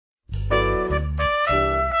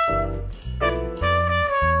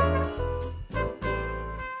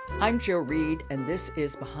I'm Joe Reed, and this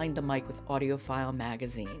is Behind the Mic with AudioFile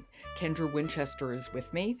Magazine. Kendra Winchester is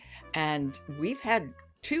with me, and we've had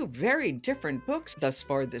two very different books thus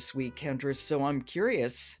far this week, Kendra, so I'm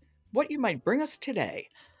curious what you might bring us today.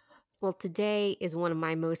 Well, today is one of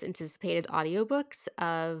my most anticipated audiobooks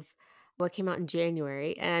of what came out in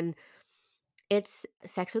January, and it's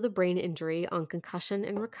Sex with a Brain Injury on Concussion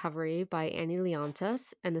and Recovery by Annie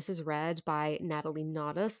Liontas, and this is read by Natalie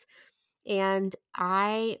Naudus. And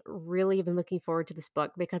I really have been looking forward to this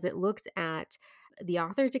book because it looks at the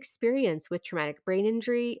author's experience with traumatic brain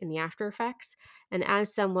injury and the after effects. And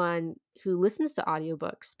as someone who listens to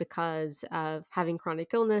audiobooks because of having chronic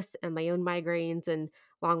illness and my own migraines and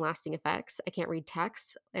long lasting effects, I can't read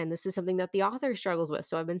text. And this is something that the author struggles with.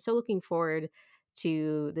 So I've been so looking forward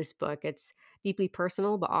to this book. It's deeply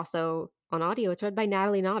personal, but also on audio. It's read by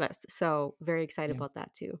Natalie Naudus. So very excited Yeah. about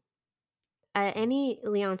that too. Annie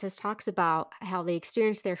Leontis talks about how they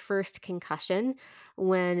experienced their first concussion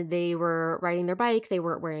when they were riding their bike. They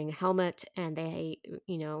weren't wearing a helmet and they,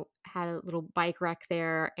 had a little bike wreck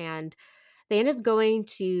there. And they ended up going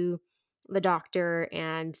to the doctor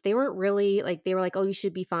and they weren't really like, they were like, oh, you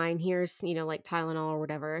should be fine. Here's, like Tylenol or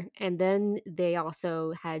whatever. And then they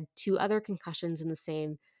also had two other concussions in the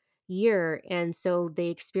same year. And so they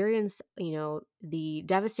experienced, the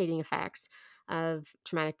devastating effects of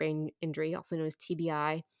traumatic brain injury, also known as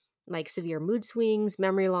TBI, like severe mood swings,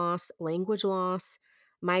 memory loss, language loss,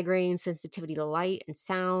 migraine, sensitivity to light and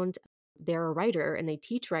sound. They're a writer and they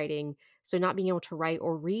teach writing. So not being able to write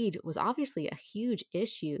or read was obviously a huge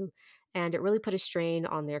issue. And it really put a strain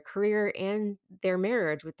on their career and their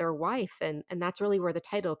marriage with their wife. And that's really where the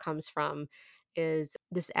title comes from, is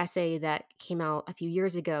this essay that came out a few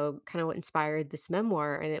years ago, kind of what inspired this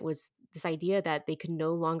memoir. And it was this idea that they could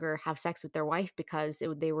no longer have sex with their wife because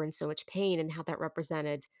they were in so much pain, and how that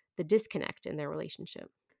represented the disconnect in their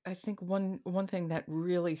relationship. I think one thing that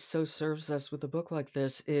really so serves us with a book like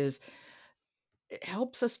this is it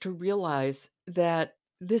helps us to realize that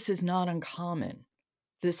this is not uncommon.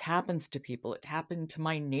 This happens to people. It happened to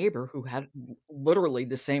my neighbor who had literally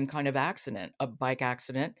the same kind of accident, a bike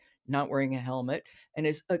accident, not wearing a helmet, and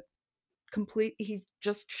is a he's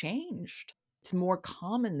just changed. It's more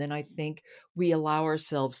common than I think we allow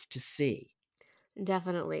ourselves to see.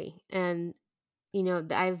 Definitely. And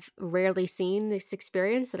I've rarely seen this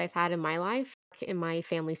experience that I've had in my life. In my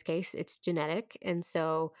family's case, it's genetic. And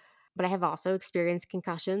so, but I have also experienced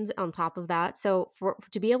concussions on top of that. So,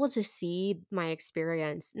 to be able to see my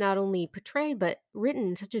experience not only portrayed, but written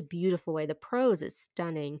in such a beautiful way, the prose is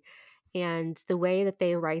stunning. And the way that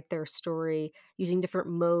they write their story using different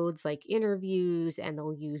modes like interviews, and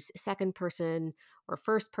they'll use second person or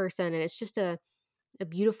first person. And it's just a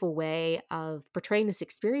beautiful way of portraying this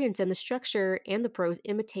experience, and the structure and the prose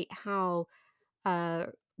imitate how uh,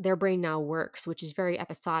 their brain now works, which is very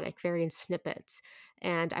episodic, very in snippets.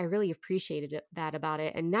 And I really appreciated that about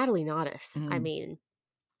it. And Natalie Naudus, I Mm, mean,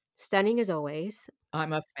 stunning as always.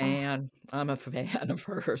 I'm a Uh, fan. I'm a fan of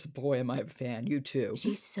hers. Boy, am I a fan. You too.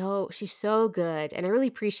 she's so good. And I really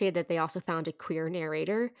appreciate that they also found a queer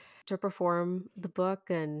narrator to perform the book,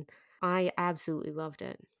 and I absolutely loved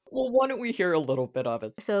it. Well, why don't we hear a little bit of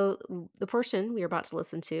it? So the portion we are about to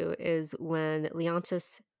listen to is when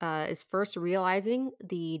Leontis is first realizing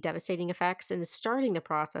the devastating effects and is starting the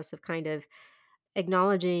process of kind of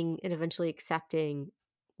acknowledging and eventually accepting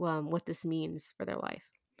what this means for their life.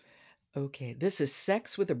 Okay, this is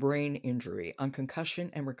Sex with a Brain Injury on Concussion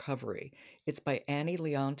and Recovery. It's by Annie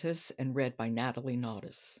Leontas and read by Natalie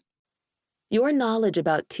Naudus. Your knowledge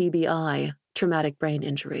about TBI, traumatic brain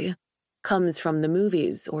injury, comes from the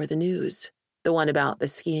movies or the news. The one about the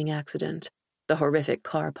skiing accident, the horrific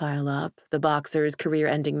car pileup, the boxer's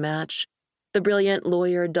career-ending match, the brilliant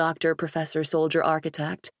lawyer, doctor, professor, soldier,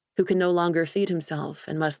 architect who can no longer feed himself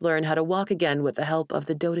and must learn how to walk again with the help of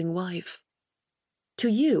the doting wife. To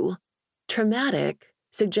you, traumatic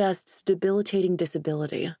suggests debilitating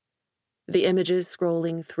disability. The images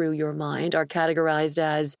scrolling through your mind are categorized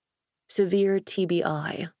as severe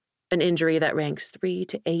TBI, an injury that ranks 3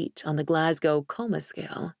 to 8 on the Glasgow Coma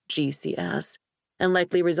Scale, GCS, and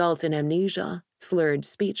likely results in amnesia, slurred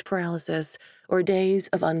speech paralysis, or days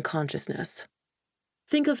of unconsciousness.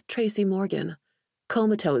 Think of Tracy Morgan,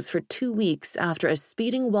 comatose for 2 weeks after a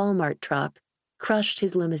speeding Walmart truck crushed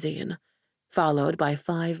his limousine, followed by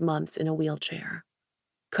 5 months in a wheelchair.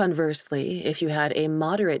 Conversely, if you had a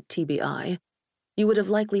moderate TBI, you would have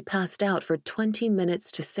likely passed out for 20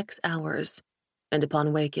 minutes to 6 hours, and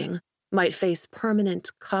upon waking, might face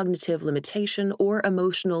permanent cognitive limitation or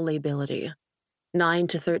emotional lability, 9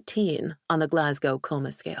 to 13 on the Glasgow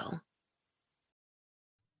Coma Scale.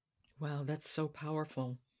 Wow, that's so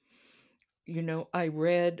powerful. I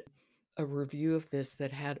read a review of this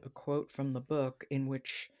that had a quote from the book in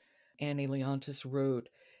which Annie Leontis wrote,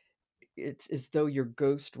 "It's as though you're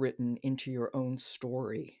ghost written into your own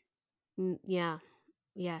story." Yeah.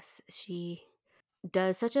 Yes. She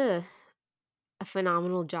does such a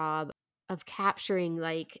phenomenal job of capturing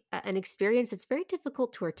like an experience that's very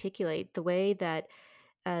difficult to articulate. The way that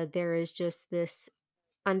there is just this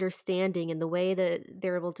understanding and the way that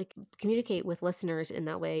they're able to communicate with listeners in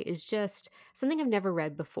that way is just something I've never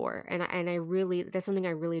read before. And I really, that's something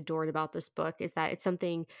I really adored about this book, is that it's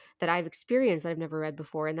something that I've experienced that I've never read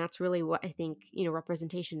before. And that's really what I think,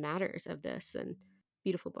 representation matters of this, and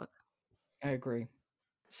beautiful book. I agree.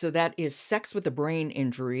 So that is Sex with a Brain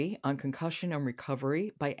Injury on Concussion and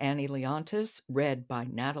Recovery by Annie Leontis, read by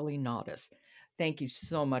Natalie Naudus. Thank you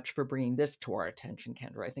so much for bringing this to our attention,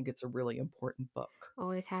 Kendra. I think it's a really important book.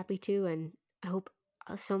 Always happy to. And I hope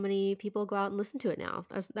so many people go out and listen to it now.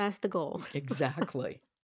 That's the goal. Exactly.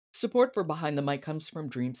 Support for Behind the Mic comes from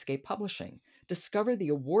Dreamscape Publishing. Discover the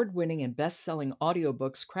award-winning and best-selling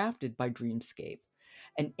audiobooks crafted by Dreamscape,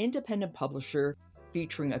 an independent publisher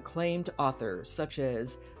featuring acclaimed authors such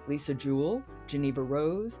as Lisa Jewell, Geneva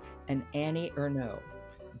Rose, and Annie Ernaux.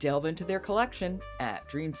 Delve into their collection at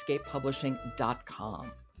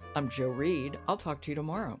dreamscapepublishing.com. I'm Joe Reed. I'll talk to you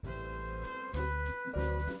tomorrow.